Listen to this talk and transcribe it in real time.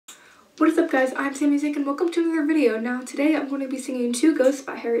What is up guys, I'm Samusic and welcome to another video. Now today I'm going to be singing Two Ghosts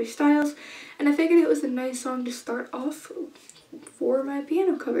by Harry Styles, and I figured it was a nice song to start off for my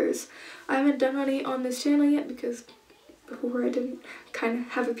piano covers. I haven't done any on this channel yet because before I didn't kind of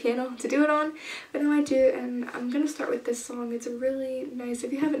have a piano to do it on, but now I do, and I'm going to start with this song. It's a really nice,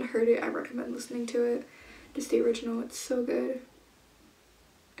 if you haven't heard it, I recommend listening to it. Just the original, it's so good.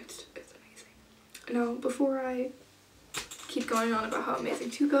 It's amazing. Now before I keep going on about how amazing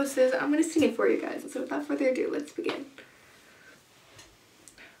Two Ghosts is, I'm going to sing it for you guys. So without further ado, let's begin.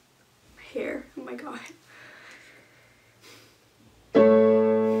 My hair, oh my god.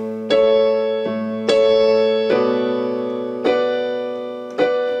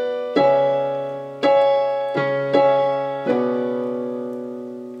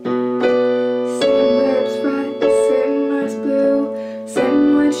 Same lips red, same eyes blue,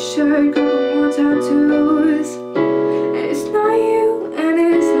 same white shirt, couple more tattoos. It's not you and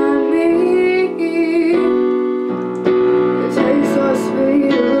it's not me. It tastes so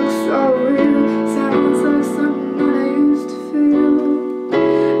sweet, it looks so real, sounds like something that I used to feel,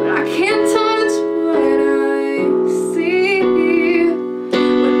 but I can't touch what I see.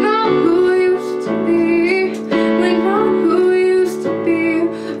 We're not who we used to be, we're not who we used to be,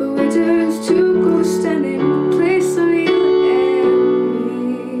 but we're just two ghosts standing in the place of you and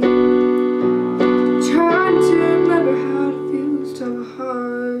me. Trying to remember how it feels to have a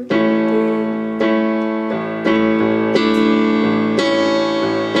heartbeat.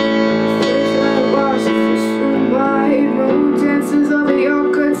 Fish I watched the fish swim wide, no dances over your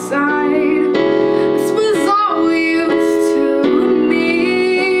good side. This was all we used to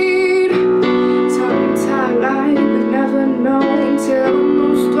need. Tongue-tied like we've never known, telling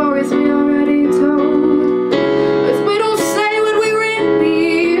those stories we already told. 'Cause we don't say what we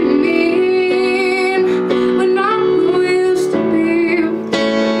really mean. We're not who we used to be,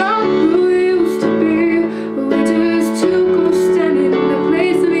 we're not who we used to be, but we're just two ghosts standing in the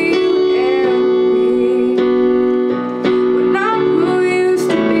place of you and me. We're not who we used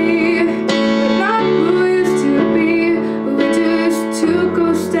to be, we're not who we used to be, but we're just two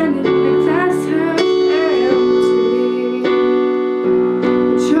ghosts standing in the glass half empty.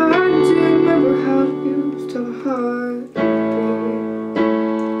 Trying to remember how it feels to have a heartbeat.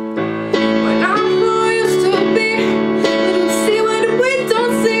 We're not who we used to be, we don't see what we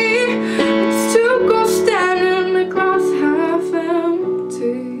don't see. It's two ghosts standing in the glass half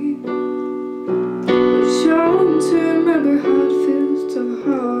empty. We're trying to remember how it feels to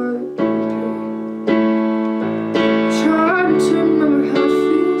have a heartbeat. Trying to remember how it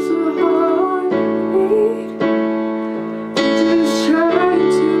feels to have a heartbeat. Just trying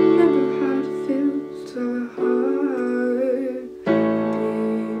to remember how it feels to have a heartbeat.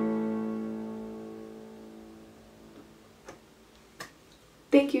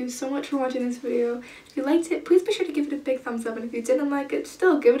 Thank you so much for watching this video. If you liked it, please be sure to give it a big thumbs up, and if you didn't like it,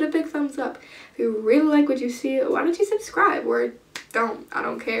 still give it a big thumbs up. If you really like what you see, why don't you subscribe, or don't, I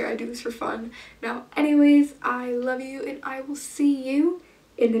don't care, I do this for fun. Now anyways, I love you and I will see you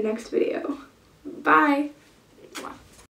in the next video. Bye. Mwah.